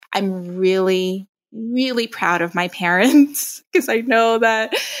I'm really, really proud of my parents because I know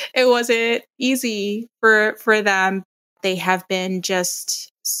that it wasn't easy for them. They have been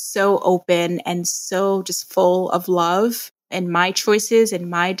just so open and so just full of love and my choices and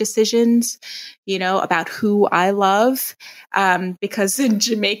my decisions, about who I love. Because in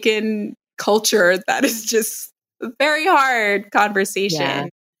Jamaican culture, that is just a very hard conversation. Yeah.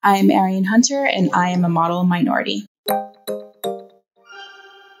 I'm Ariane Hunter, and I am a model minority.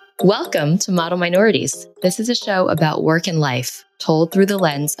 Welcome to Model Minorities. This is a show about work and life, told through the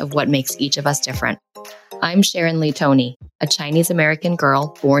lens of what makes each of us different. I'm Sharon Lee Toney, a Chinese-American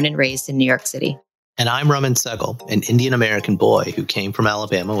girl born and raised in New York City. And I'm Raman Sehgal, an Indian-American boy who came from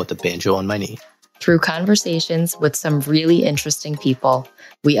Alabama with a banjo on my knee. Through conversations with some really interesting people,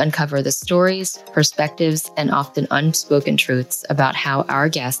 we uncover the stories, perspectives, and often unspoken truths about how our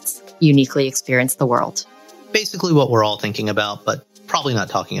guests uniquely experience the world. Basically what we're all thinking about, but probably not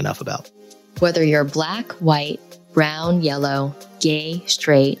talking enough about. Whether you're black, white, brown, yellow, gay,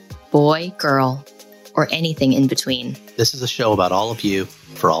 straight, boy, girl, or anything in between. This is a show about all of you,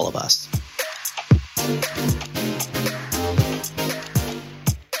 for all of us.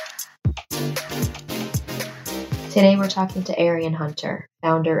 Today we're talking to Ariane Hunter,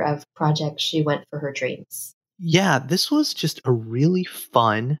 founder of Project She Went for Her Dreams. Yeah, this was just a really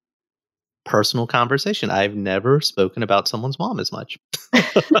fun personal conversation. I've never spoken about someone's mom as much.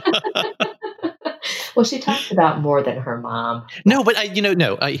 Well, she talked about more than her mom. No, but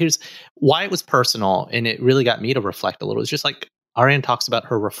here's why it was personal, and it really got me to reflect a little. It's just like Ariane talks about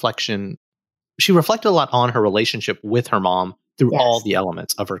her reflection. She reflected a lot on her relationship with her mom through all the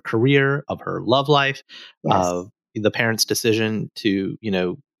elements of her career, of her love life, of the parents' decision to,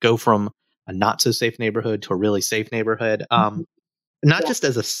 go from a not so safe neighborhood to a really safe neighborhood. Not just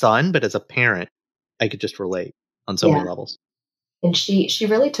as a son, but as a parent, I could just relate on so many levels. And she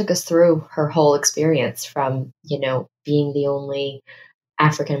really took us through her whole experience from, being the only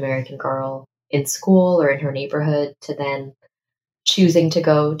African-American girl in school or in her neighborhood to then choosing to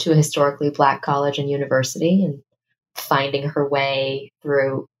go to a historically Black college and university and finding her way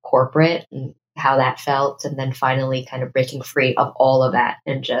through corporate and how that felt. And then finally kind of breaking free of all of that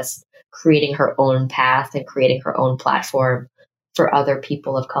and just creating her own path and creating her own platform for other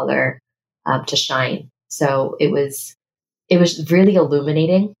people of color to shine. So it was really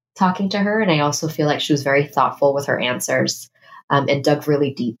illuminating talking to her. And I also feel like she was very thoughtful with her answers and dug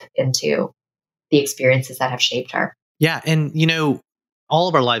really deep into the experiences that have shaped her. Yeah. And, all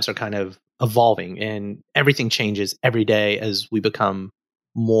of our lives are kind of evolving and everything changes every day as we become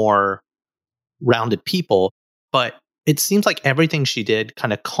more rounded people. But it seems like everything she did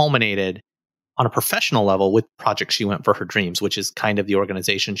kind of culminated on a professional level with Project She Went for Her Dreams, which is kind of the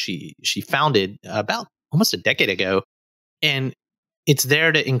organization she founded about almost a decade ago. And it's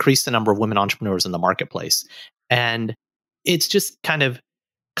there to increase the number of women entrepreneurs in the marketplace. And it's just kind of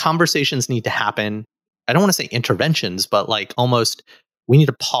conversations need to happen. I don't want to say interventions, but like almost we need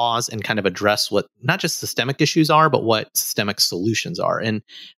to pause and kind of address what not just systemic issues are, but what systemic solutions are. And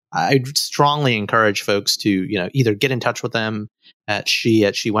I strongly encourage folks to, either get in touch with them at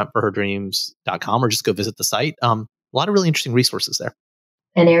shewentforherdreams.com or just go visit the site. A lot of really interesting resources there.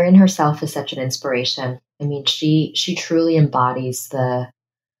 And Ariane herself is such an inspiration. I mean, she truly embodies the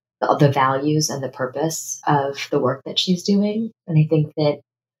values and the purpose of the work that she's doing. And I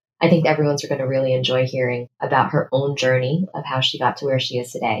think everyone's going to really enjoy hearing about her own journey of how she got to where she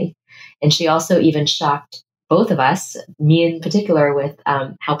is today. And she also even shocked both of us, me in particular, with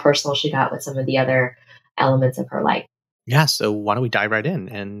how personal she got with some of the other elements of her life. Yeah. So why don't we dive right in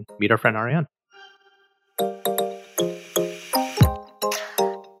and meet our friend Ariane?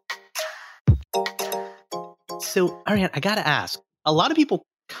 So, Ariane, I got to ask, a lot of people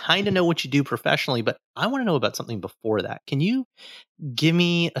kind of know what you do professionally, but I want to know about something before that. Can you give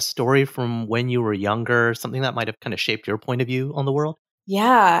me a story from when you were younger, something that might have kind of shaped your point of view on the world?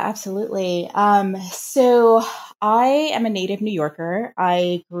 Yeah, absolutely. So I am a native New Yorker.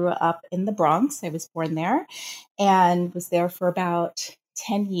 I grew up in the Bronx. I was born there and was there for about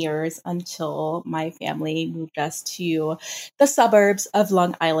 10 years until my family moved us to the suburbs of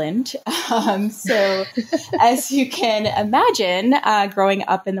Long Island. So as you can imagine, growing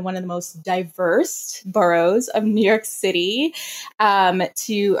up in one of the most diverse boroughs of New York City,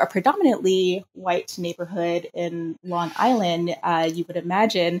 to a predominantly white neighborhood in Long Island, you would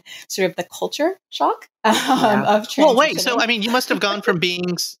imagine sort of the culture shock of transitioning. Well, wait, so I mean, you must have gone from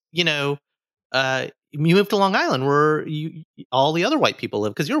being, you moved to Long Island where all the other white people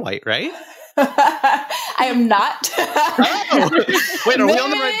live because you're white, right? I am not. Oh, wait, are we on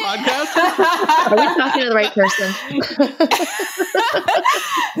the right podcast? Are we talking to the right person?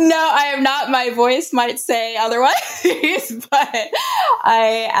 No, I am not. My voice might say otherwise, but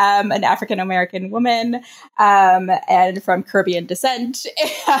I am an African American woman and from Caribbean descent.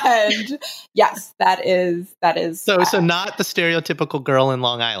 And yes, that is. So not the stereotypical girl in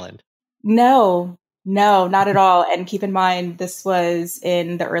Long Island. No, not at all. And keep in mind, this was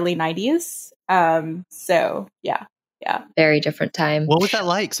in the early 90s. So yeah. Very different time. What was that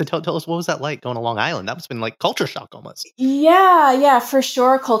like? So tell us, what was that like going to Long Island? That must have been like culture shock almost. Yeah, for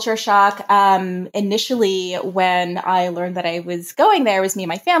sure. Culture shock. Initially, when I learned that I was going there, it was me and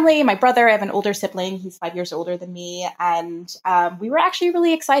my family, my brother. I have an older sibling. He's 5 years older than me. And we were actually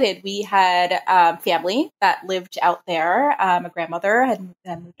really excited. We had family that lived out there. A grandmother had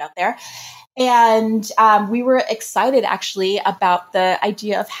moved out there. And we were excited actually about the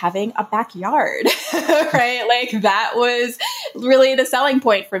idea of having a backyard, right? Like that was really the selling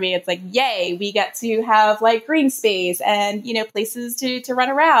point for me. It's like, yay, we get to have like green space and, places to run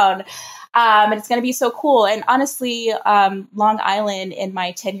around. And it's going to be so cool. And honestly, Long Island in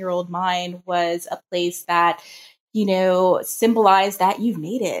my 10-year-old mind was a place that, symbolize that you've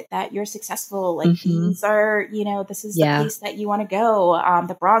made it, that you're successful. Like these are, this is the place that you want to go.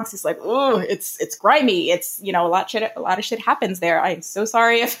 The Bronx is like, oh, it's grimy. It's, a lot of shit happens there. I'm so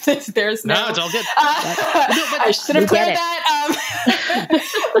sorry if there's no. No, it's all good. I should have cleared that.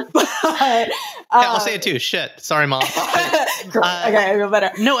 But, I'll say it too. Shit. Sorry, Mom. Okay, I feel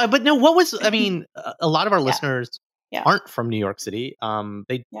better. No, but no, what was, a lot of our listeners Yeah. aren't from New York City.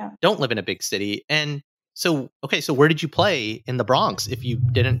 They don't live in a big city. And so where did you play in the Bronx if you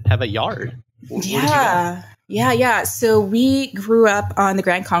didn't have a yard? Yeah. So we grew up on the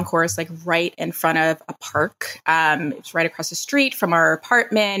Grand Concourse, like right in front of a park. It's right across the street from our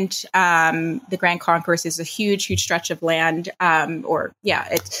apartment. The Grand Concourse is a huge stretch of land,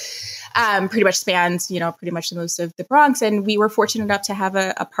 it pretty much spans, pretty much the most of the Bronx. And we were fortunate enough to have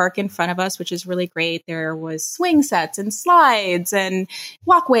a park in front of us, which is really great. There was swing sets and slides and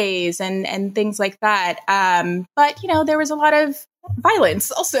walkways and things like that. But, there was a lot of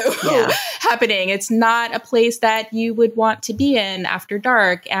violence also happening. It's not a place that you would want to be in after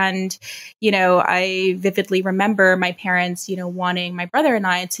dark. And, I vividly remember my parents, wanting my brother and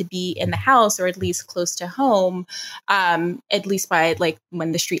I to be in the house or at least close to home, at least by like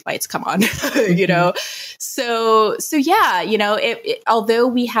when the street lights come on, So yeah, although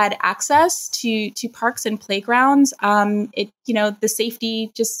we had access to parks and playgrounds, the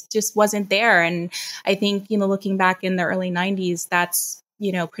safety just wasn't there. And I think, looking back in the early 90s, that's,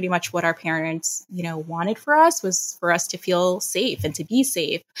 pretty much what our parents, wanted for us, was for us to feel safe and to be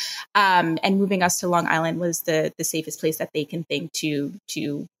safe. And moving us to Long Island was the safest place that they can think to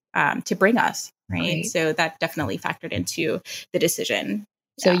bring us. Right. So that definitely factored into the decision.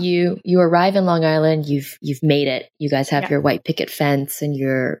 So you arrive in Long Island, you've made it. You guys have your white picket fence and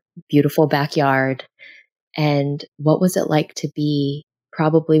your beautiful backyard. And what was it like to be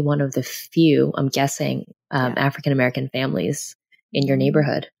probably one of the few, I'm guessing, African-American families in your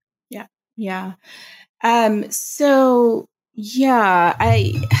neighborhood? Yeah.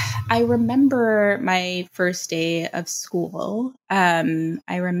 I remember my first day of school. I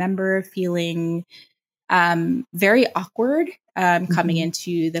remember feeling very awkward coming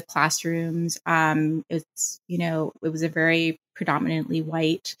into the classrooms. It was a very predominantly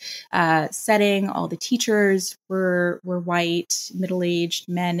white setting. All the teachers were white, middle-aged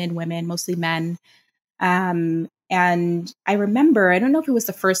men and women, mostly men. And I remember, I don't know if it was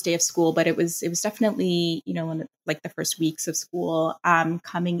the first day of school, but it was definitely, in like the first weeks of school,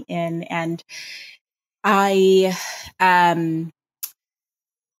 coming in, and I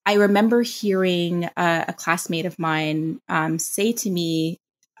remember hearing a classmate of mine say to me,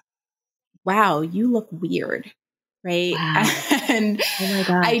 "Wow, you look weird." Right. Wow. And oh my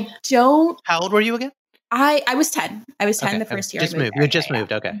God. I don't. How old were you again? I was 10. I was 10 the first year. Just moved. You just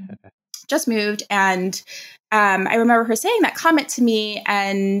moved. Okay. Just moved. And I remember her saying that comment to me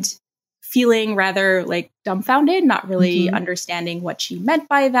and feeling rather like dumbfounded, not really understanding what she meant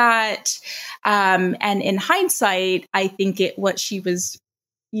by that. And in hindsight, I think what she was,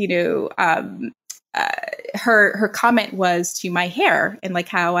 her comment was to my hair and like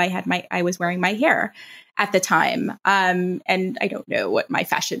how I was wearing my hair. at the time. And I don't know what my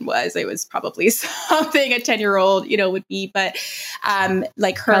fashion was. It was probably something a 10-year-old, would be, but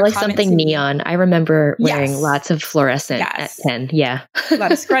like her Probably comment something to me, neon. I remember wearing yes, lots of fluorescent yes, at 10. Yeah. a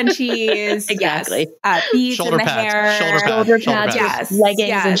lot of scrunchies, Exactly. yes, beads in Shoulder the pads, hair, Shoulder shoulder pads with pads. yes, leggings and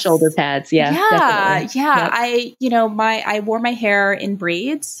yes. shoulder pads. Yeah, Yeah, definitely. yeah. Yep. I wore my hair in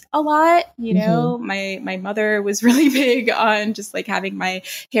braids a lot. My mother was really big on just like having my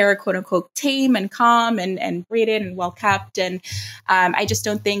hair quote unquote tame and calm and braided and well kept. And I just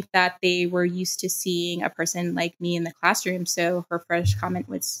don't think that they were used to seeing a person like me in the classroom. So her first comment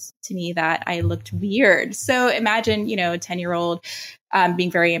was to me that I looked weird. So imagine, a 10-year-old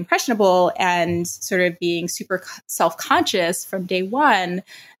being very impressionable and sort of being super self-conscious from day one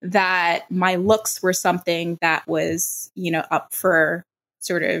that my looks were something that was, up for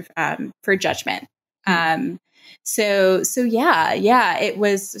sort of for judgment. So yeah, it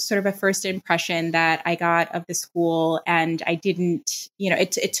was sort of a first impression that I got of the school, and I didn't,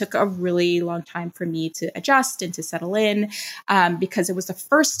 it took a really long time for me to adjust and to settle in, because it was the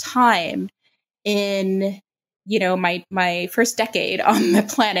first time in my first decade on the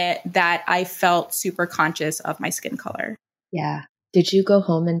planet that I felt super conscious of my skin color. Yeah. Did you go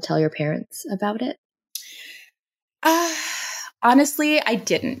home and tell your parents about it? Honestly, I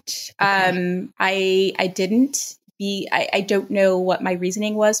didn't. Okay. I didn't. I don't know what my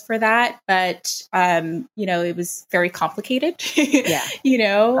reasoning was for that, but it was very complicated, Yeah,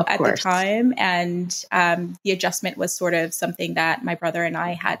 of at the course. time, and the adjustment was sort of something that my brother and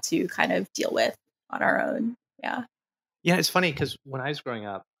I had to kind of deal with on our own. Yeah. Yeah, it's funny because when I was growing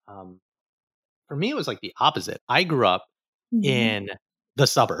up, for me, it was like the opposite. I grew up Mhm. in the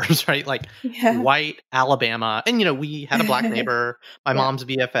suburbs, right? Like Yeah. white Alabama. And, we had a black neighbor. My Yeah. mom's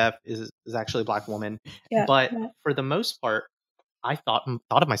BFF is actually a black woman. Yeah. But Yeah. for the most part, I thought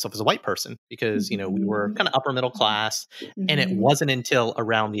of myself as a white person because, we were Mhm. kind of upper middle class. And it Mhm. wasn't until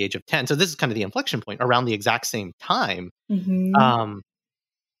around the age of 10. So this is kind of the inflection point around the exact same time. Mhm. Um,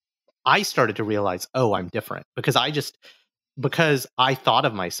 I started to realize, oh, I'm different because I thought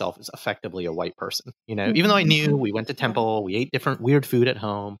of myself as effectively a white person, even though I knew we went to Yeah. temple, we ate different weird food at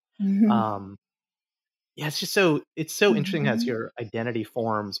home. Mhm. Um, yeah, it's so interesting as Mhm. your identity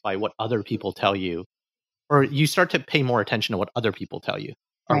forms by what other people tell you, or you start to pay more attention to what other people tell you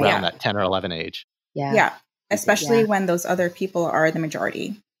Right. around Yeah. that 10 or 11 age. Yeah. Yeah. Especially Yeah. when those other people are the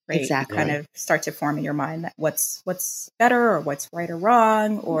majority, right? You kind Right. Exactly. of start to form in your mind that what's better or what's right or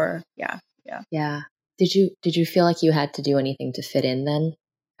wrong, or yeah. Yeah. Yeah. Did you feel like you had to do anything to fit in then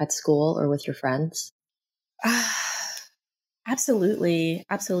at school or with your friends? Absolutely.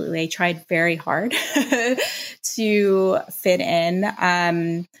 Absolutely. I tried very hard to fit in.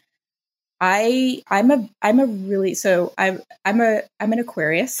 I'm a really, so I'm an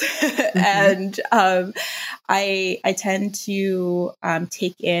Aquarius, Mm-hmm. and I tend to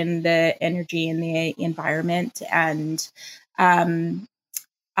take in the energy in the environment, and um,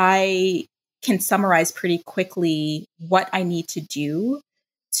 I can summarize pretty quickly what I need to do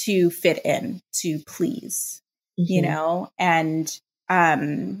to fit in, to please, Mm-hmm. and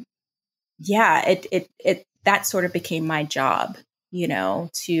um, yeah, it that sort of became my job,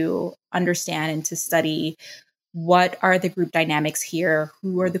 to understand and to study what are the group dynamics here,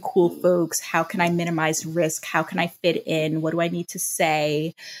 who are the cool folks, how can I minimize risk, how can I fit in, what do I need to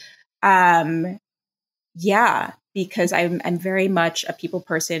say, um yeah, because I'm very much a people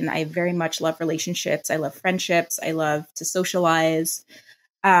person. I very much love relationships, I love friendships, I love to socialize,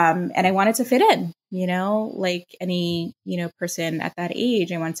 and I wanted to fit in, like any, person at that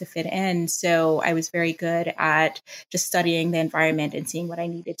age. I wanted to fit in. So I was very good at just studying the environment and seeing what I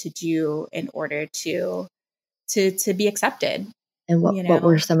needed to do in order to be accepted, And what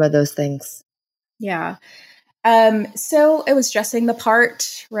were some of those things? Yeah. So it was dressing the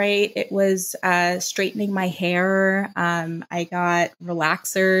part, right? It was straightening my hair. I got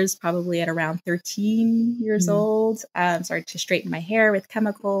relaxers probably at around 13 years Mm. old. Started to straighten my hair with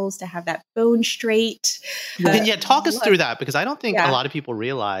chemicals to have that bone straight. And yeah, talk us Look, through that because I don't think a yeah. lot of people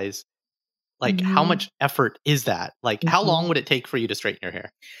realize like how Mhm. much effort is that? Like how Mm-hmm. long would it take for you to straighten your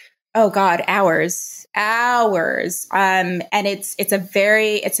hair? Oh God, hours. And it's a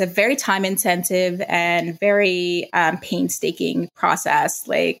very time intensive and very painstaking process.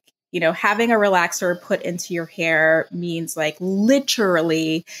 Like, having a relaxer put into your hair means like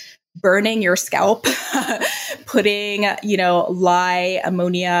literally burning your scalp, putting, lye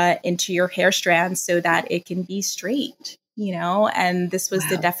ammonia into your hair strands so that it can be straight. and this was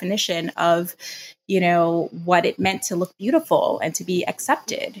the Wow. definition of, what it meant to look beautiful and to be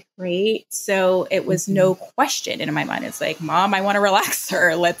accepted. Right. So it was no question in my mind. It's like, Mom, I want to relax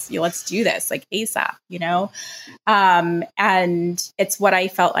her. Let's do this like ASAP, and it's what I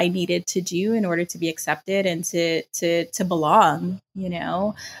felt I needed to do in order to be accepted and to belong,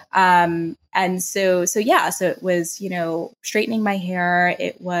 and so it was, straightening my hair.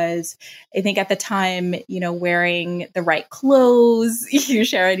 It was, I think at the time, wearing the right clothes.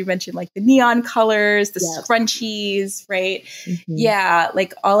 Sharon, you mentioned like the neon colors, the scrunchies, right? Yeah,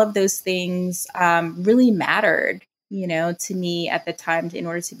 like all of those things really mattered, to me at the time in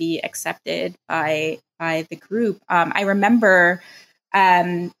order to be accepted by the group. I remember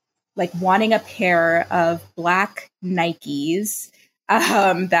like wanting a pair of black Nikes.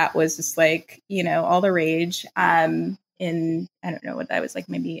 That was just like, all the rage in, I don't know what that was like,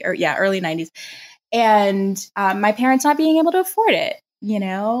 maybe, early 90s. And my parents not being able to afford it,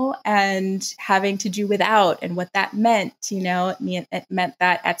 and having to do without, and what that meant, it meant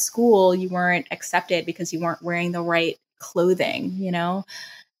that at school you weren't accepted because you weren't wearing the right clothing,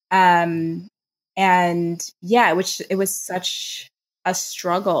 and yeah, which it was such a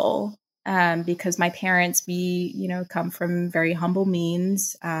struggle, because my parents, we, come from very humble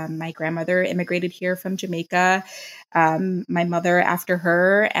means. My grandmother immigrated here from Jamaica, my mother after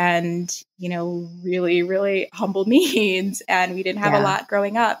her, and, really, really humble means. And we didn't have a lot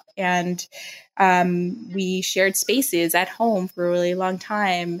growing up. And we shared spaces at home for a really long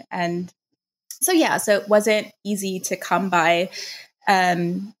time. And so it wasn't easy to come by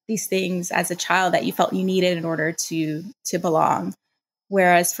these things as a child that you felt you needed in order to belong.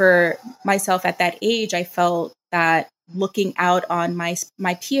 Whereas for myself at that age, I felt that looking out on my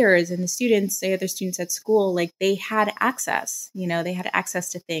peers and the students, the other students at school, like they had access, they had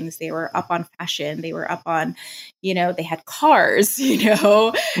access to things. They were up on fashion. They were up on, they had cars,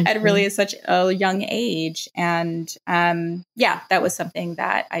 at really such a young age. And that was something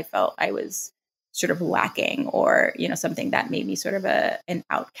that I felt I was sort of lacking, or, something that made me sort of an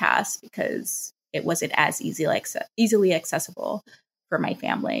outcast because it wasn't as easily accessible for my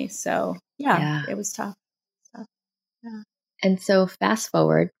family. So it was tough. Yeah. And so fast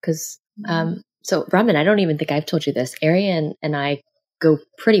forward, because so Raman, I don't even think I've told you this. Ariane and I go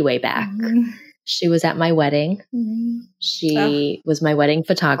pretty way back. She was at my wedding. She was my wedding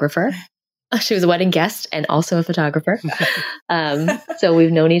photographer. She was a wedding guest and also a photographer. So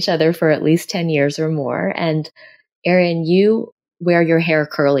we've known each other for at least 10 years or more. And Ariane, you wear your hair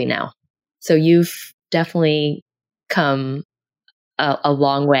curly now. So you've definitely come a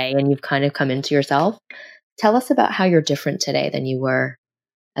long way, and you've kind of come into yourself. Tell us about how you're different today than you were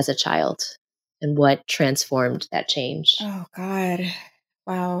as a child, and what transformed that change. Oh God.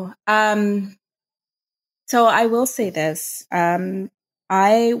 Wow. So I will say this.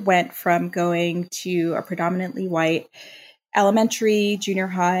 I went from going to a predominantly white elementary, junior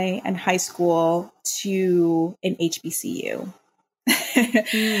high, and high school to an HBCU.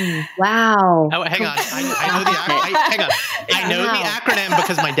 Wow. Oh, hang on. I know the acronym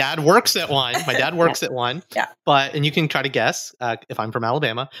because my dad works at one. Yeah. And you can try to guess if I'm from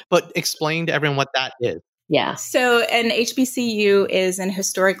Alabama, but explain to everyone what that is. Yeah. So an HBCU is an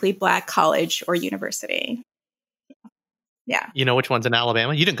historically Black college or university. Yeah. You know which one's in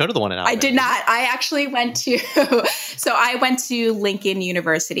Alabama? You didn't go to the one in Alabama. I did not. I actually went to, Lincoln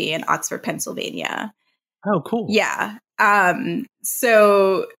University in Oxford, Pennsylvania. Oh, cool. Yeah.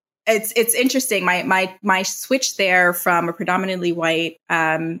 So it's interesting. My switch there from a predominantly white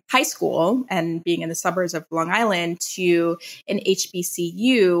high school and being in the suburbs of Long Island to an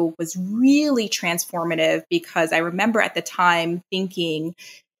HBCU was really transformative, because I remember at the time thinking,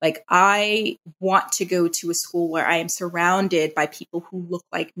 like, I want to go to a school where I am surrounded by people who look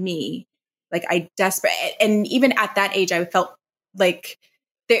like me. Like and even at that age, I felt like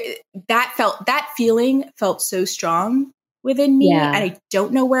that feeling felt so strong within me. Yeah. And I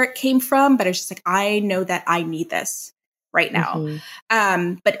don't know where it came from, but it's just like, I know that I need this right now.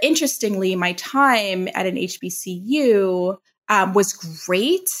 But interestingly, my time at an HBCU was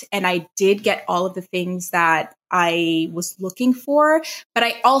great. And I did get all of the things that I was looking for, but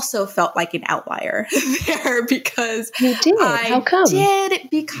I also felt like an outlier there, because you did. How come?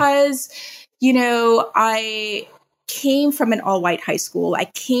 Because, I came from an all-white high school. I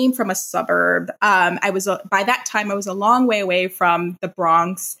came from a suburb. By that time, I was a long way away from the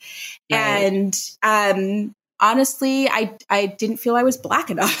Bronx. Right. And honestly, I didn't feel I was Black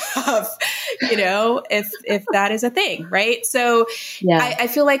enough, if that is a thing, right? So I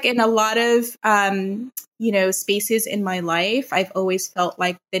feel like in a lot of, spaces in my life, I've always felt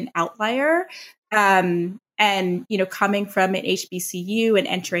like an outlier. And, coming from an HBCU and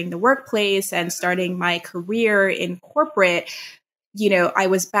entering the workplace and starting my career in corporate, I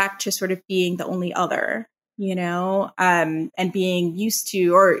was back to sort of being the only other, and being used to,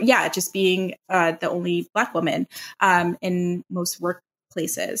 or yeah, just being the only Black woman in most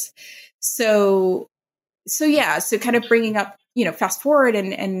workplaces. So kind of bringing up, fast forward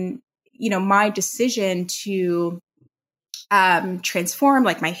and my decision to transform,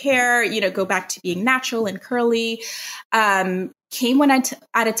 like my hair, go back to being natural and curly, came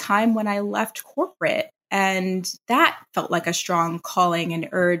at a time when I left corporate. And that felt like a strong calling and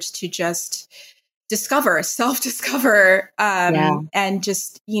urge to just self-discover, and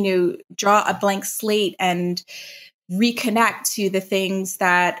just, draw a blank slate and reconnect to the things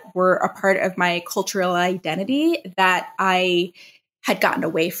that were a part of my cultural identity that I had gotten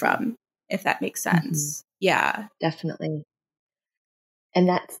away from, if that makes sense. Yeah. Definitely. And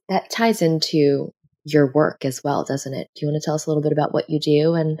that ties into your work as well, doesn't it? Do you want to tell us a little bit about what you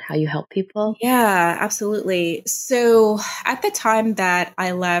do and how you help people? Yeah, absolutely. So at the time that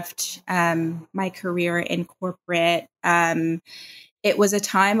I left my career in corporate, it was a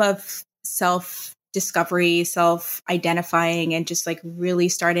time of self-discovery, self-identifying, and just like really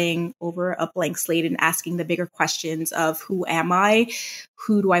starting over a blank slate and asking the bigger questions of who am I?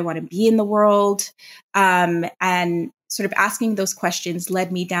 Who do I want to be in the world? And sort of asking those questions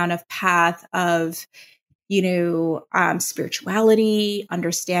led me down a path of spirituality,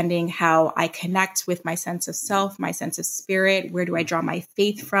 understanding how I connect with my sense of self, my sense of spirit. Where do I draw my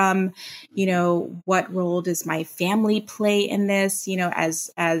faith from? What role does my family play in this?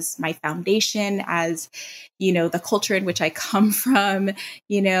 As my foundation, as the culture in which I come from.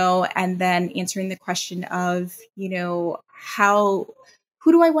 And then answering the question of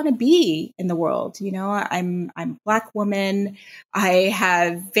who do I want to be in the world? I'm a Black woman. I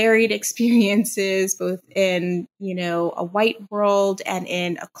have varied experiences both in, a white world and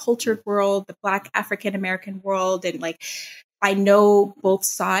in a cultured world, the Black African American world. And like, I know both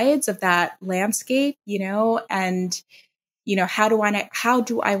sides of that landscape, and how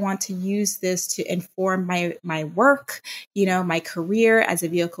do I want to use this to inform my work, my career as a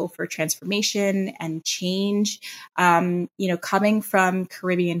vehicle for transformation and change. Coming from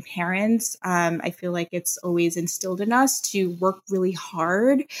Caribbean parents, I feel like it's always instilled in us to work really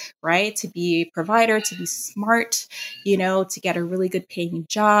hard, right? To be a provider, to be smart, to get a really good paying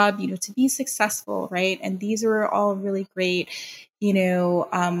job, to be successful, right? And these are all really great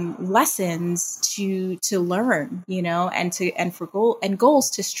lessons to learn, and for goals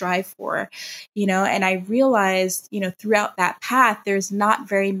to strive for, and I realized, throughout that path, there's not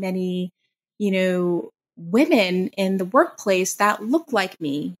very many, women in the workplace that look like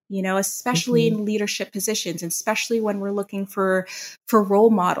me, especially in leadership positions, and especially when we're looking for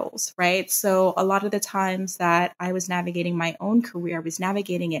role models, right? So a lot of the times that I was navigating my own career, I was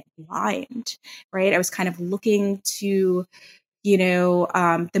navigating it blind, right? I was kind of looking to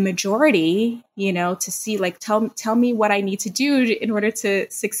the majority, to see, like, tell me what I need to do in order to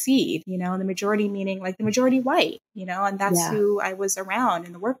succeed, the majority meaning like the majority white, and that's who I was around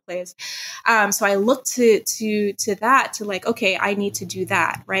in the workplace. So I looked to that, to like, okay, I need to do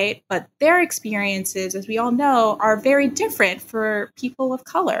that. Right. But their experiences, as we all know, are very different for people of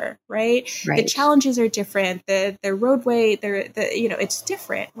color. Right. The challenges are different. The roadway, it's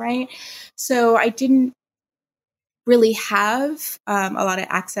different. Right. So I didn't really have a lot of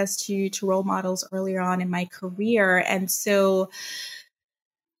access to role models earlier on in my career. And so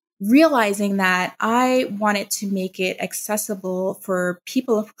realizing that I wanted to make it accessible for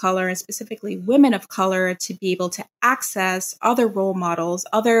people of color, and specifically women of color, to be able to access other role models,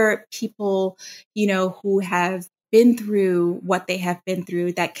 other people, who have been through what they have been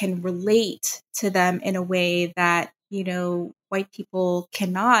through, that can relate to them in a way that, white people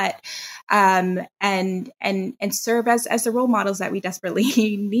cannot, and serve as the role models that we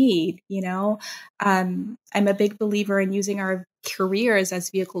desperately need. I'm a big believer in using our careers as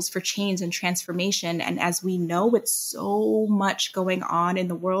vehicles for change and transformation. And as we know, with so much going on in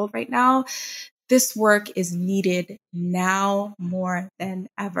the world right now, this work is needed now more than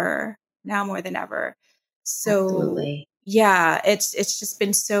ever. Now more than ever. So Absolutely. Yeah, it's just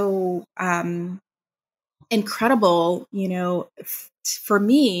been so incredible, for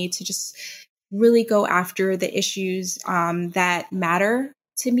me to just really go after the issues that matter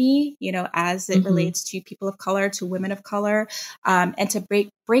to me, as it relates to people of color, to women of color, and to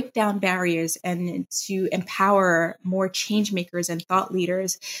break down barriers and to empower more change makers and thought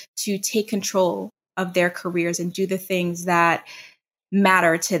leaders to take control of their careers and do the things that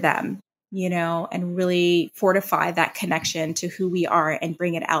matter to them. and really fortify that connection to who we are and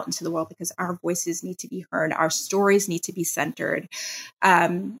bring it out into the world, because our voices need to be heard. Our stories need to be centered.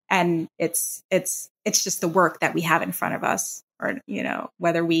 And it's just the work that we have in front of us, or,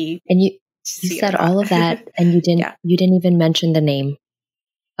 whether we, and you said all of that, and you didn't, you didn't even mention the name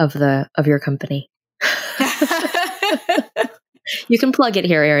of your company. You can plug it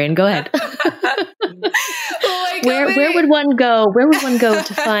here, Ariane. Go ahead. Where would one go? Where would one go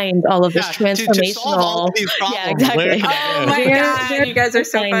to find all of this transformational? To solve all of these problems, exactly. Oh my God, you guys are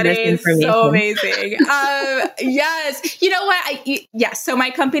so funny. It's so amazing. Yes. You know what? So my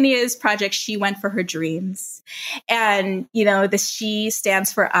company is Project She Went for Her Dreams. And, the she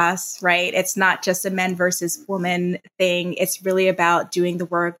stands for us, right? It's not just a men versus woman thing. It's really about doing the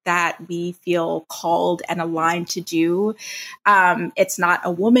work that we feel called and aligned to do. It's not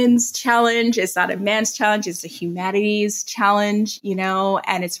a woman's challenge. It's not a man's challenge. It's a humanities challenge,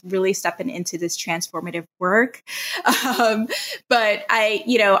 and it's really stepping into this transformative work. But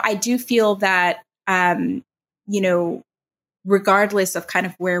I do feel that, regardless of kind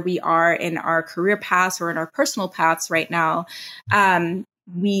of where we are in our career paths or in our personal paths right now,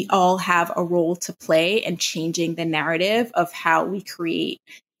 we all have a role to play in changing the narrative of how we create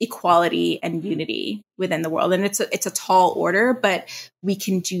equality and unity within the world. And it's a tall order, but we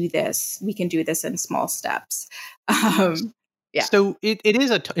can do this. We can do this in small steps. Yeah. So it is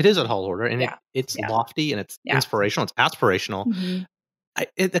a tall order, and it's lofty, and it's inspirational. It's aspirational. Mm-hmm.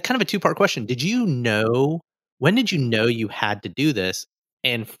 It's kind of a two-part question. When did you know you had to do this?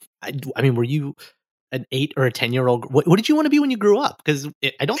 And I mean, were you an 8 or a 10-year-old? What did you want to be when you grew up? Because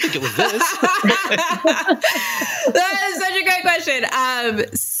I don't think it was this. That is such a great question.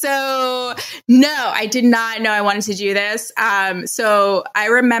 So no, I did not know I wanted to do this. So I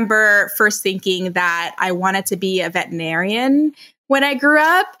remember first thinking that I wanted to be a veterinarian when I grew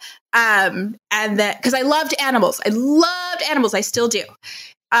up. And that, because I loved animals. I still do.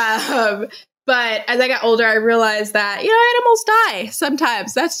 But as I got older, I realized that, animals die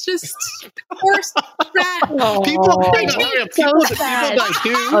sometimes. That's just horse People die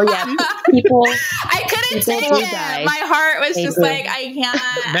too. Oh, yeah. People. I couldn't take it. Die. My heart was just like, I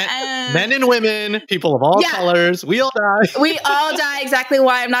can't. Men and women, people of all colors, we all die. We all die. Exactly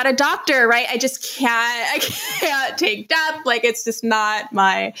why I'm not a doctor, right? I can't take death. Like, it's just not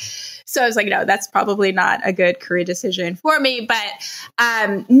my... So I was like, no, that's probably not a good career decision for me.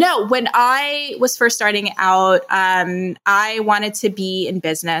 But no, when I was first starting out, I wanted to be in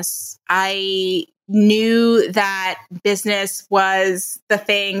business. I knew that business was the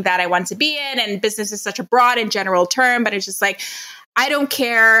thing that I wanted to be in. And business is such a broad and general term, but it's just like, I don't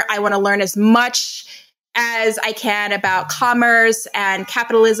care. I want to learn as much as I can about commerce and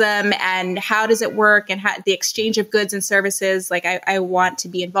capitalism and how does it work and how the exchange of goods and services. Like I want to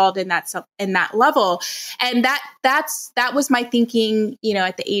be involved in that level. And that was my thinking,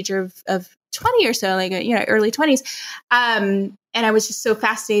 at the age of 20 or so, like, early 20s. And I was just so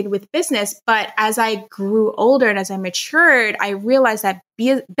fascinated with business. But as I grew older and as I matured, I realized that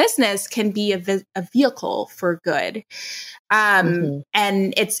business can be a vehicle for good. And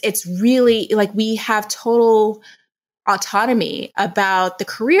it's really like we have total autonomy about the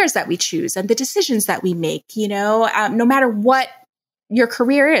careers that we choose and the decisions that we make, no matter what your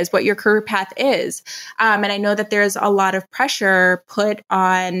career is, what your career path is. And I know that there's a lot of pressure put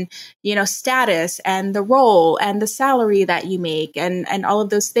on, status and the role and the salary that you make and all of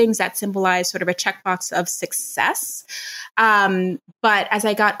those things that symbolize sort of a checkbox of success. But as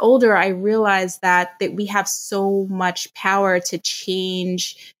I got older, I realized that we have so much power to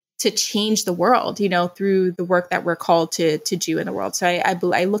change the world, through the work that we're called to do in the world. So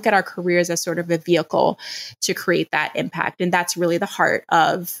I look at our careers as sort of a vehicle to create that impact. And that's really the heart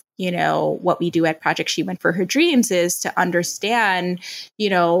of, what we do at Project She Went for Her Dreams, is to understand,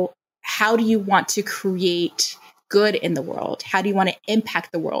 how do you want to create good in the world? How do you want to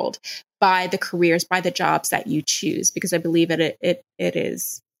impact the world by the careers, by the jobs that you choose? Because I believe it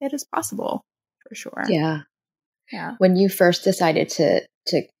is possible for sure. Yeah. Yeah. When you first decided to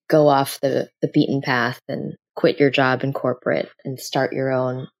go off the beaten path and quit your job in corporate and start your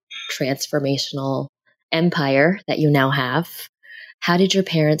own transformational empire that you now have, how did your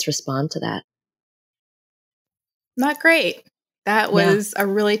parents respond to that? Not great. That was a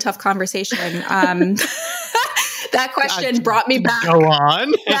really tough conversation. That question brought me back. Go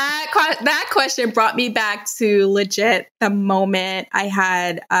on. That question brought me back to legit the moment I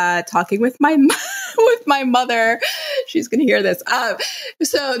had talking with my mother. She's going to hear this.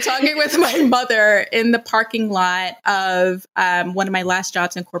 So talking with my mother in the parking lot of one of my last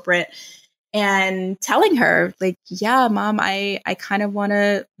jobs in corporate. and telling her like, yeah, mom, I kind of want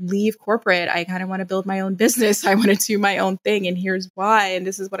to leave corporate. I kind of want to build my own business. I want to do my own thing. And here's why. And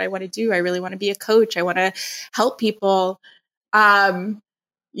this is what I want to do. I really want to be a coach. I want to help people.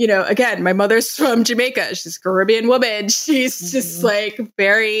 Again, my mother's from Jamaica. She's a Caribbean woman. She's just like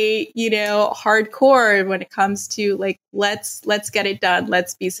very, hardcore when it comes to like, let's get it done.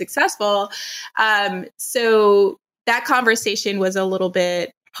 Let's be successful. So that conversation was a little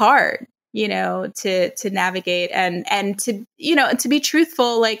bit hard, to navigate and to be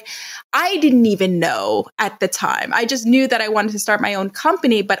truthful. Like I didn't even know at the time. I just knew that I wanted to start my own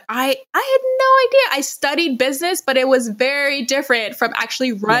company, but I had no idea. I studied business, but it was very different from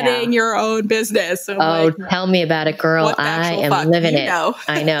actually running your own business. So tell me about it, girl. I am living it.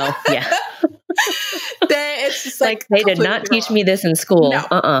 I know. Yeah. It's just like they did not teach me this in school. No,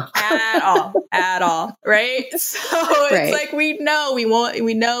 at all. Right. So it's like, we know we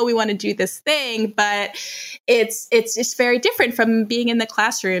want to do this thing, but it's just very different from being in the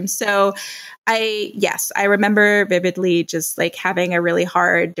classroom. So I remember vividly just like having a really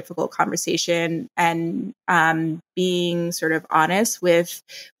hard, difficult conversation and being sort of honest with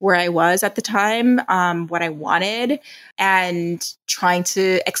where I was at the time, what I wanted, and trying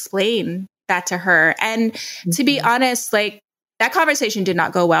to explain that to her. And to be honest, like that conversation did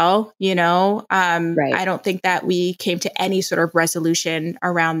not go well, I don't think that we came to any sort of resolution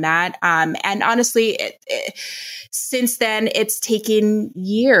around that. And honestly, since then, it's taken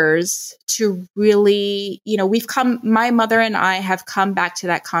years to really, my mother and I have come back to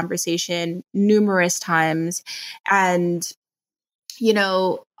that conversation numerous times. And,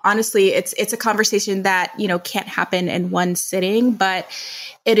 honestly, it's a conversation that, can't happen in one sitting, but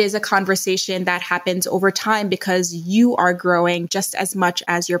it is a conversation that happens over time because you are growing just as much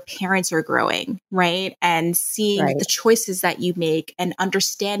as your parents are growing, right? And seeing the choices that you make and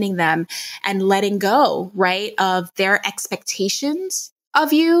understanding them and letting go, right, of their expectations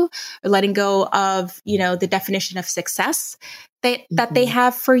of you, or letting go of, the definition of success that they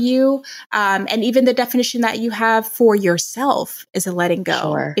have for you. And even the definition that you have for yourself is a letting go.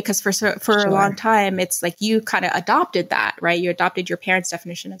 Sure. Because for a long time, it's like you kind of adopted that, right? You adopted your parents'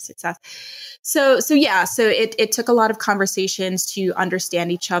 definition of success. So it took a lot of conversations to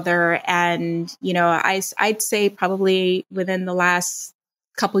understand each other. And, I'd say probably within the last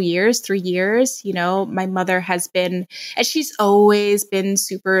couple years, 3 years, my mother has been, and she's always been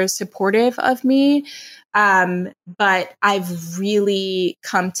super supportive of me. But I've really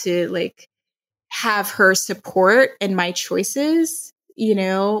come to like have her support in my choices,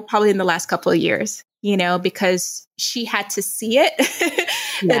 probably in the last couple of years, because she had to see it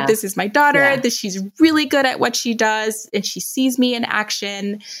that this is my daughter, that she's really good at what she does, and she sees me in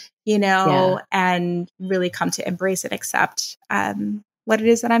action, and really come to embrace and accept what it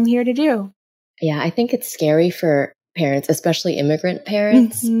is that I'm here to do. Yeah, I think it's scary for parents, especially immigrant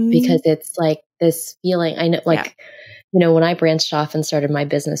parents, because it's like this feeling. I know, like, when I branched off and started my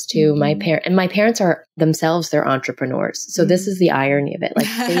business too, my parents are themselves, they're entrepreneurs. So this is the irony of it.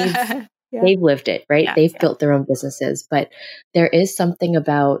 Like they've lived it, right? They've built their own businesses, but there is something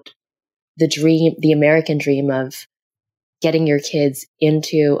about the dream, the American dream of getting your kids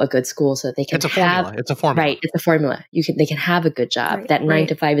into a good school so that they can It's a formula. Right. It's a formula. They can have a good job. That 9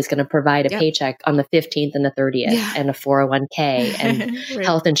 to 5 is going to provide a paycheck on the 15th and the 30th and a 401k and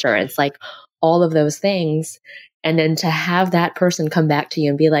health insurance, like all of those things. And then to have that person come back to you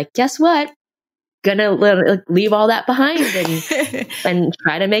and be like, guess what? Gonna leave all that behind and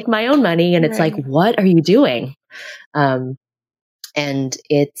try to make my own money. And it's like, what are you doing? And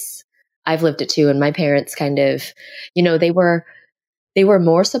I've lived it too. And my parents kind of, they were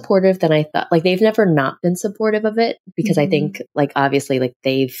more supportive than I thought. Like they've never not been supportive of it because I think like, obviously like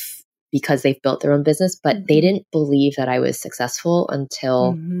because they've built their own business, but they didn't believe that I was successful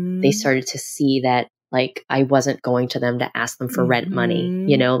until they started to see that like I wasn't going to them to ask them for rent money,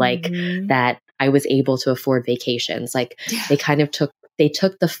 that I was able to afford vacations. Like they kind of took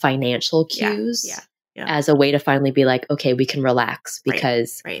the financial cues as a way to finally be like, okay, we can relax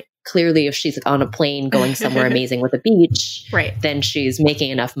because clearly if she's on a plane going somewhere amazing with a beach, then she's making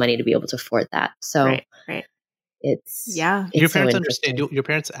enough money to be able to afford that. So it's your parents understand. Your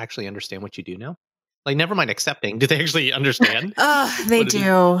parents actually understand what you do now? Like, never mind accepting. Do they actually understand? Oh, they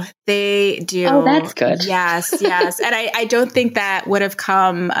do. They do. Oh, that's good. Yes. And I don't think that would have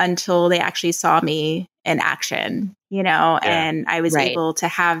come until they actually saw me in action, and I was able to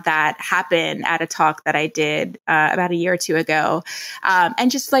have that happen at a talk that I did about a year or two ago. And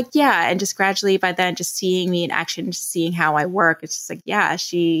just like, and just gradually by then, just seeing me in action, just seeing how I work, it's just like,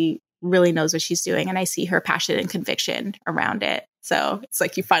 she really knows what she's doing. And I see her passion and conviction around it. So it's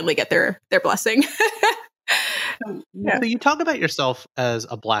like you finally get their blessing. Yeah. So you talk about yourself as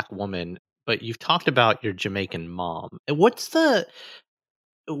a Black woman, but you've talked about your Jamaican mom. What's the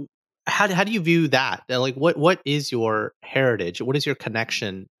how do you view that? Like, what is your heritage? What is your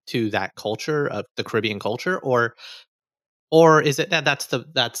connection to that culture of the Caribbean culture, or is it that's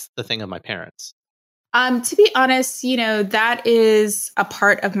the thing of my parents? To be honest, that is a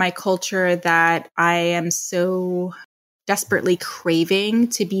part of my culture that I am so desperately craving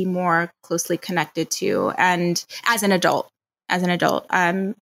to be more closely connected to. And as an adult,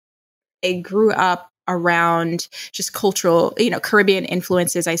 I grew up around just cultural, Caribbean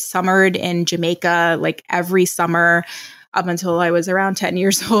influences. I summered in Jamaica like every summer up until I was around 10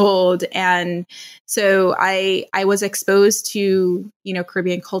 years old. And so I was exposed to,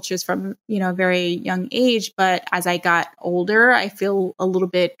 Caribbean cultures from, a very young age. But as I got older, I feel a little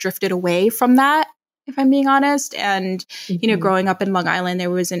bit drifted away from that, if I'm being honest. And, growing up in Long Island,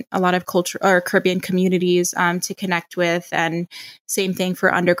 there wasn't a lot of culture or Caribbean communities to connect with. And same thing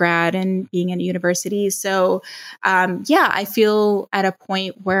for undergrad and being in university. So, I feel at a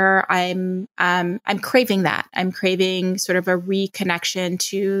point where I'm craving that. I'm craving sort of a reconnection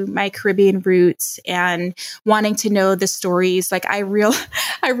to my Caribbean roots and wanting to know the stories. Like I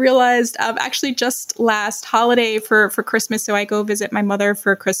realized actually just last holiday for Christmas. So I go visit my mother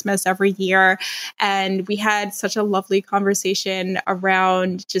for Christmas every year. And we had such a lovely conversation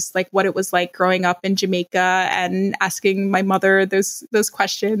around just like what it was like growing up in Jamaica and asking my mother those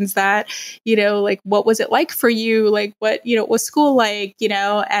questions that, like, what was it like for you? Like what was school like,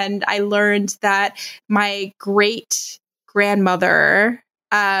 and I learned that my great grandmother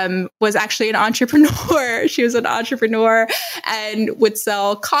was actually an entrepreneur. She was an entrepreneur and would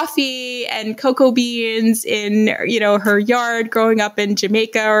sell coffee and cocoa beans in, her yard growing up in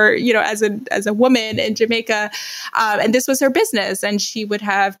Jamaica or, as a woman in Jamaica. And this was her business. And she would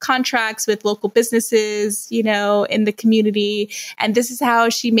have contracts with local businesses, in the community. And this is how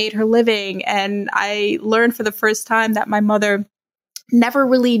she made her living. And I learned for the first time that my mother never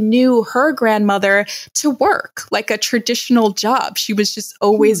really knew her grandmother to work like a traditional job. She was just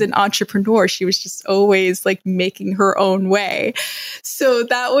always an entrepreneur. She was just always like making her own way. So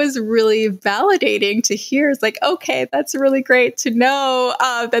that was really validating to hear. It's like, okay, that's really great to know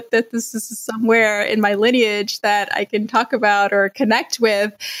that this is somewhere in my lineage that I can talk about or connect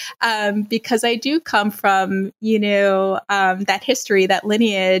with, because I do come from, that history, that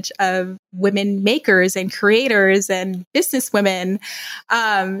lineage of women makers and creators and business women.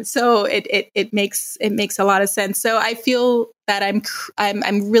 So it makes a lot of sense. So I feel that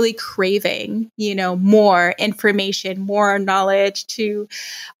I'm really craving, more information, more knowledge to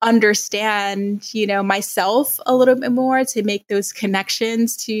understand, myself a little bit more, to make those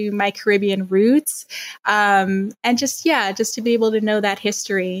connections to my Caribbean roots. And just to be able to know that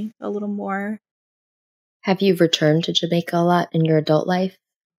history a little more. Have you returned to Jamaica a lot in your adult life?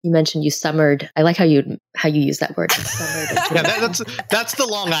 You mentioned you summered. I like how you use that word. Summered. Yeah, that's the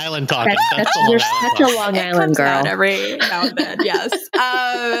Long Island talking. You're such a Long Island girl. Out every now and then, yes.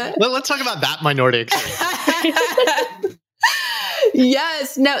 Let's talk about that minority experience.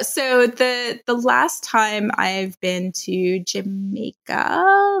 Yes. No. So the last time I've been to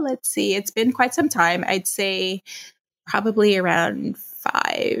Jamaica, let's see, it's been quite some time. I'd say probably around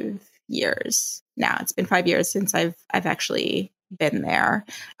 5 years now. It's been 5 years since I've actually been there.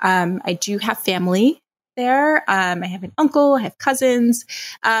 I do have family there. I have an uncle, I have cousins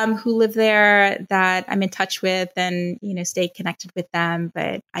who live there that I'm in touch with and, stay connected with them.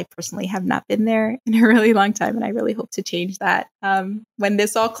 But I personally have not been there in a really long time. And I really hope to change that when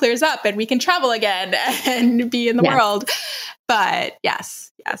this all clears up and we can travel again and be in the world. But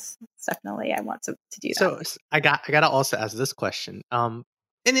yes, definitely. I want to do that. So I got to also ask this question. And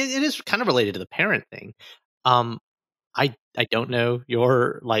it is kind of related to the parent thing. I don't know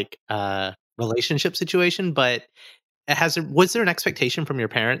your relationship situation, but was there an expectation from your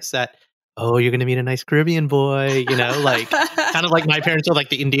parents that, oh, you're going to meet a nice Caribbean boy, kind of like my parents were like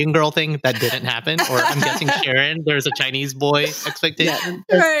the Indian girl thing that didn't happen? Or I'm guessing Sharon, there's a Chinese boy expectation.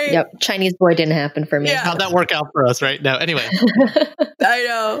 Yeah, right. Yep, Chinese boy didn't happen for me. Yeah. How'd that work out for us, right? No, anyway. I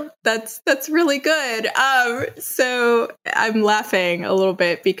know that's really good. So I'm laughing a little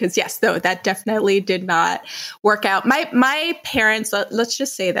bit because yes, no, that definitely did not work out. My parents, let's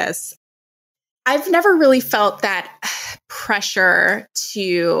just say this. I've never really felt that pressure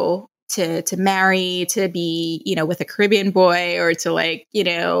to marry, to be, with a Caribbean boy or to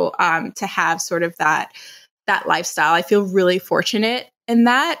to have sort of that lifestyle. I feel really fortunate in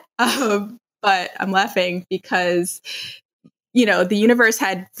that. But I'm laughing because, the universe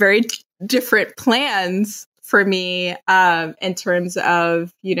had very different plans for me in terms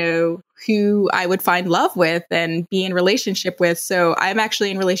of, who I would find love with and be in relationship with. So I'm actually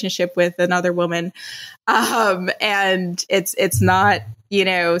in relationship with another woman. And it's not,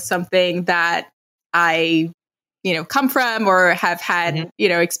 something that I come from or have had,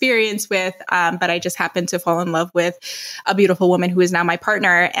 experience with. But I just happened to fall in love with a beautiful woman who is now my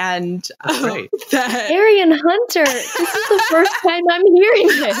partner. And Ariane Hunter, this is the first time I'm hearing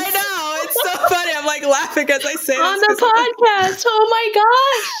this. I know. It's so funny. I'm like laughing as I say on the podcast. Oh my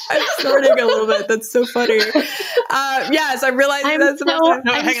gosh. I'm snorting a little bit. That's so funny. Yes, I'm realizing that's hang on.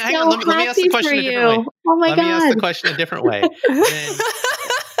 Let me ask the question a different way. Oh my God. Let me ask the question a different way.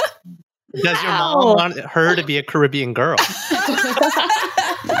 Does your mom want her to be a Caribbean girl? Not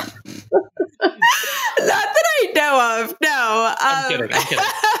that I know of. No. I'm kidding.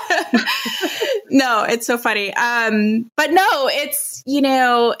 No, it's so funny. But no, it's,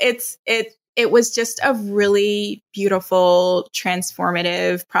 it was just a really beautiful,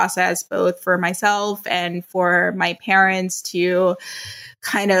 transformative process, both for myself and for my parents to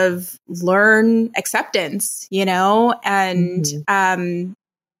kind of learn acceptance, and,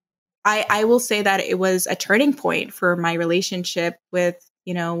 I will say that it was a turning point for my relationship with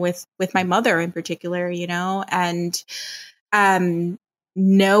my mother in particular, and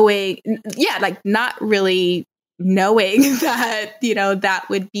knowing, not really knowing that, that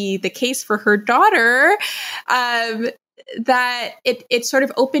would be the case for her daughter, that it sort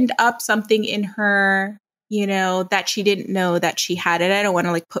of opened up something in her, that she didn't know that she had it. I don't want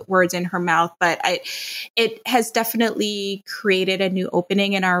to put words in her mouth, but it has definitely created a new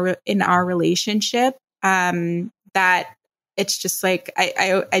opening in our relationship. That it's just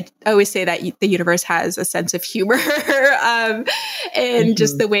I always say that the universe has a sense of humor, in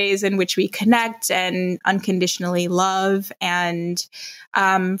just the ways in which we connect and unconditionally love. And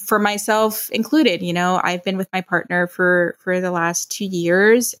for myself included, I've been with my partner for the last 2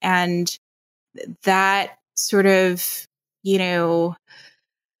 years, and that sort of, just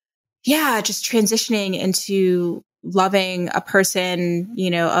transitioning into loving a person,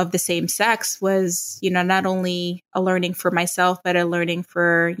 of the same sex was, not only a learning for myself, but a learning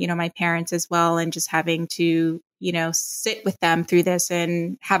for, my parents as well. And just having to, sit with them through this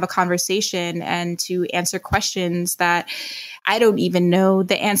and have a conversation and to answer questions that I don't even know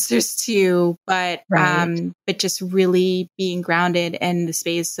the answers to, but just really being grounded in the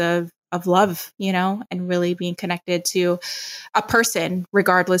space of love, and really being connected to a person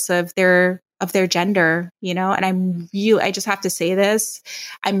regardless of their gender, and I just have to say this,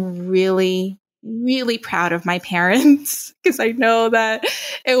 I'm really, really proud of my parents because I know that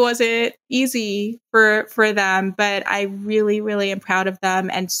it wasn't easy for them, but I really, really am proud of them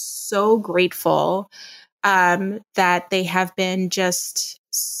and so grateful that they have been just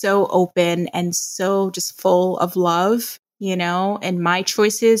so open and so just full of love, and my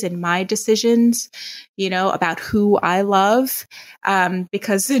choices and my decisions, about who I love.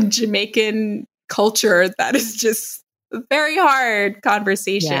 Because in Jamaican culture, that is just a very hard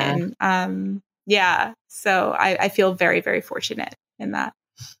conversation. So I feel very, very fortunate in that.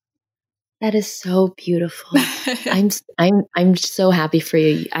 That is so beautiful. I'm so happy for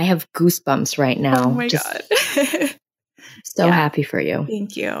you. I have goosebumps right now. Oh my God. So happy for you.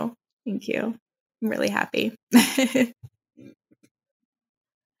 Thank you. I'm really happy.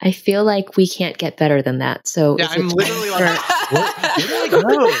 I feel like we can't get better than that. So I'm literally like, where did I go?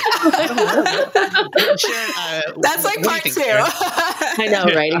 Sharon, that's like part 2. I know,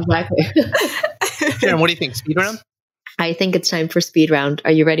 right? Exactly. Sharon, what do you think? Speed round? I think it's time for speed round.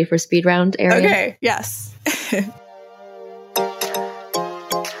 Are you ready for speed round, Ariane? Okay, yes.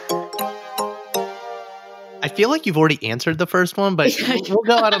 I feel like you've already answered the first one, but we'll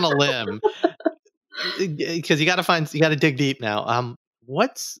go out on a limb because you got to dig deep now.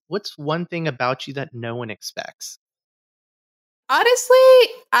 What's one thing about you that no one expects? Honestly,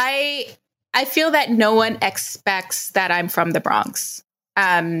 I feel that no one expects that I'm from the Bronx.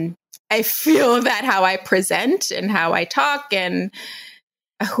 I feel that how I present and how I talk and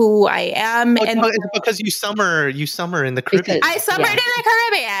who I am. Well, and it's because you summer in the Caribbean. I summered in the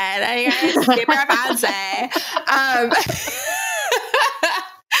Caribbean. I guys super fancy.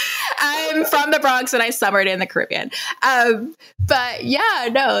 I'm from the Bronx and I summered in the Caribbean. But yeah,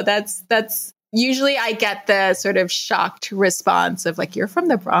 no, that's usually I get the sort of shocked response of you're from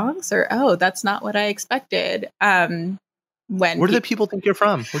the Bronx, or, oh, that's not what I expected. Where do the people think you're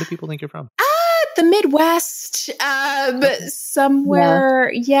from? The Midwest,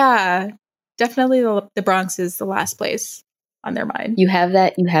 somewhere. Yeah, definitely the Bronx is the last place on their mind. You have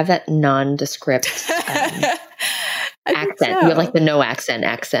that nondescript accent. So. You have the no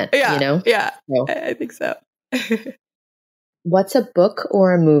accent, Yeah, you know? Yeah, so. I think so. What's a book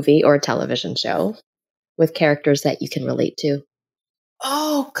or a movie or a television show with characters that you can relate to?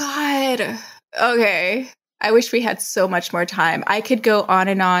 Oh, God. Okay. I wish we had so much more time. I could go on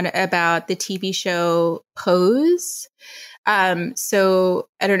and on about the TV show Pose. So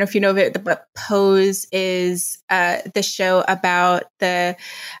I don't know if you know of it, but Pose is the show about the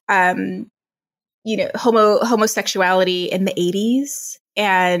homosexuality in the 80s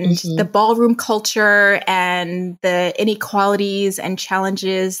and the ballroom culture and the inequalities and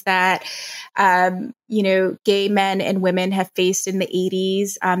challenges that, gay men and women have faced in the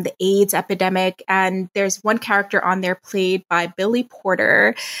 80s, the AIDS epidemic. And there's one character on there played by Billy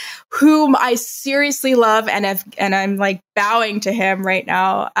Porter, whom I seriously love and I'm like bowing to him right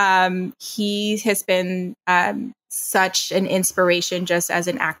now. He has been such an inspiration just as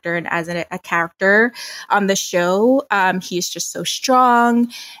an actor and as a character on the show. He's just so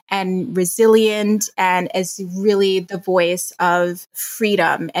strong and resilient and is really the voice of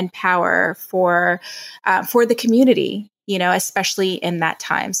freedom and power for the community, especially in that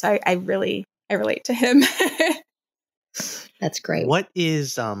time. So I relate to him. That's great. What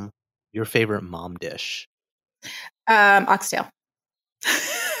is your favorite mom dish? Oxtail.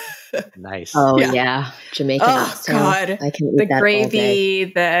 Nice. Oh yeah. Jamaican oxtail. God. I can eat the that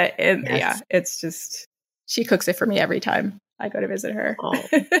gravy, yes. Yeah, it's just, she cooks it for me every time I go to visit her. Oh,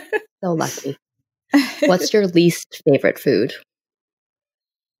 so lucky. What's your least favorite food?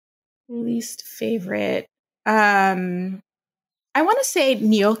 Least favorite. I want to say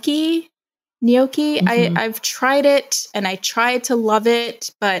gnocchi. I've tried it and I tried to love it,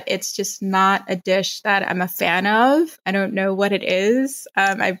 but it's just not a dish that I'm a fan of. I don't know what it is.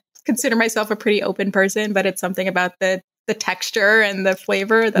 I consider myself a pretty open person, but it's something about the texture and the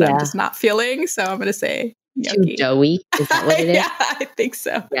flavor that I'm just not feeling. So I'm going to say gnocchi. Too doughy? Is that what it is? Yeah, I think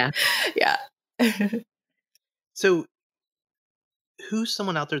so. Yeah. Yeah. So who's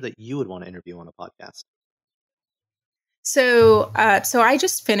someone out there that you would want to interview on a podcast? So I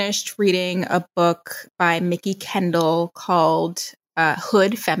just finished reading a book by Mickey Kendall called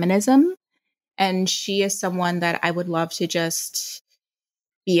Hood Feminism. And she is someone that I would love to just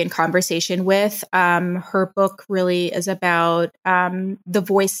be in conversation with. Her book really is about the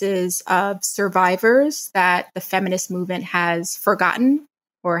voices of survivors that the feminist movement has forgotten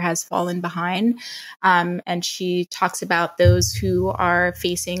or has fallen behind. And she talks about those who are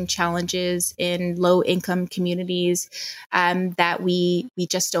facing challenges in low income communities that we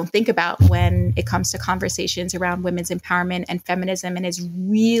just don't think about when it comes to conversations around women's empowerment and feminism, and has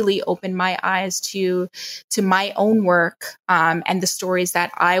really opened my eyes to my own work and the stories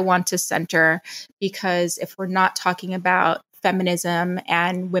that I want to center. Because if we're not talking about feminism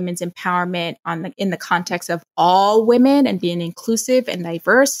and women's empowerment in the context of all women and being inclusive and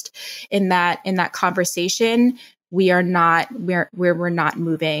diverse in that conversation, we're not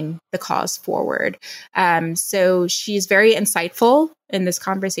moving the cause forward. So she's very insightful in this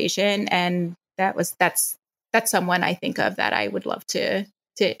conversation, and that's someone I think of that I would love to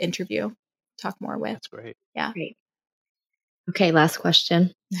interview, talk more with. That's great. Yeah. Great. Okay, last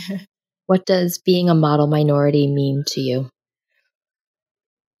question. What does being a model minority mean to you?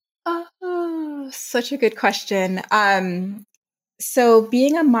 Oh, such a good question. So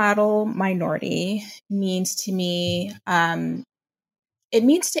being a model minority means to me, it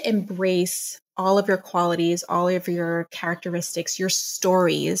means to embrace all of your qualities, all of your characteristics, your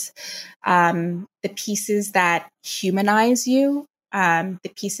stories, the pieces that humanize you,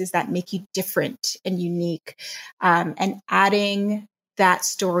 the pieces that make you different and unique, and adding that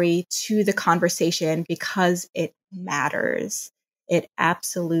story to the conversation because it matters. It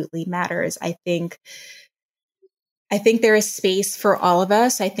absolutely matters. I think there is space for all of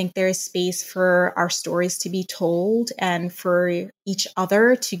us. I think there is space for our stories to be told and for each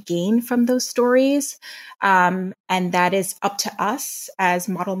other to gain from those stories. And that is up to us as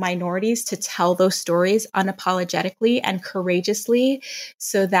model minorities to tell those stories unapologetically and courageously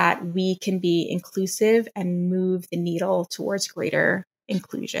so that we can be inclusive and move the needle towards greater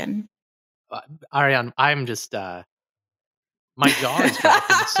inclusion. Ariane, I'm just... my jaw is dropped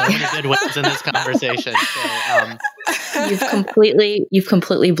in so many good ways in this conversation. So, You've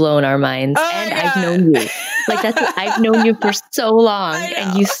completely blown our minds, and I've known you. I've known you for so long,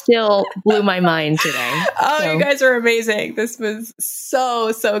 and you still blew my mind today. You guys are amazing. This was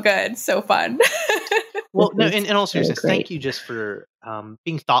so good, so fun. Well, no, in all seriousness, thank you just for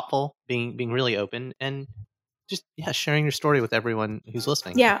being thoughtful, being really open, and just sharing your story with everyone who's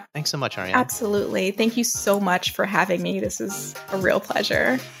listening. Yeah. Thanks so much, Ariane. Absolutely. Thank you so much for having me. This is a real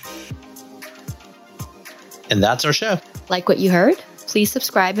pleasure. And that's our show. Like what you heard? please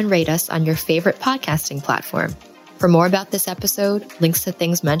subscribe and rate us on your favorite podcasting platform. For more about this episode, links to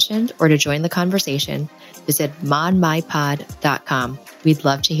things mentioned, or to join the conversation, visit modmypod.com. We'd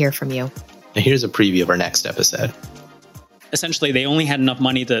love to hear from you. And here's a preview of our next episode. Essentially, they only had enough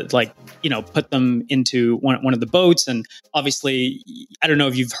money to, put them into one of the boats. And obviously, I don't know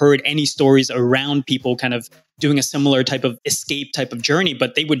if you've heard any stories around people kind of doing a similar type of escape type of journey,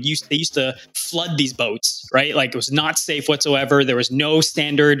 but they used to flood these boats, right? Like, it was not safe whatsoever. There was no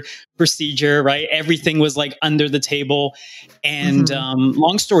standard procedure, right? Everything was like under the table. And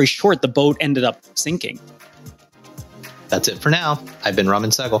long story short, the boat ended up sinking. That's it for now. I've been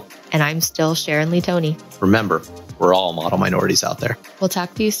Raman Segal. And I'm still Sharon Lee Tony. Remember, we're all model minorities out there. We'll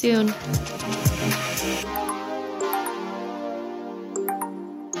talk to you soon.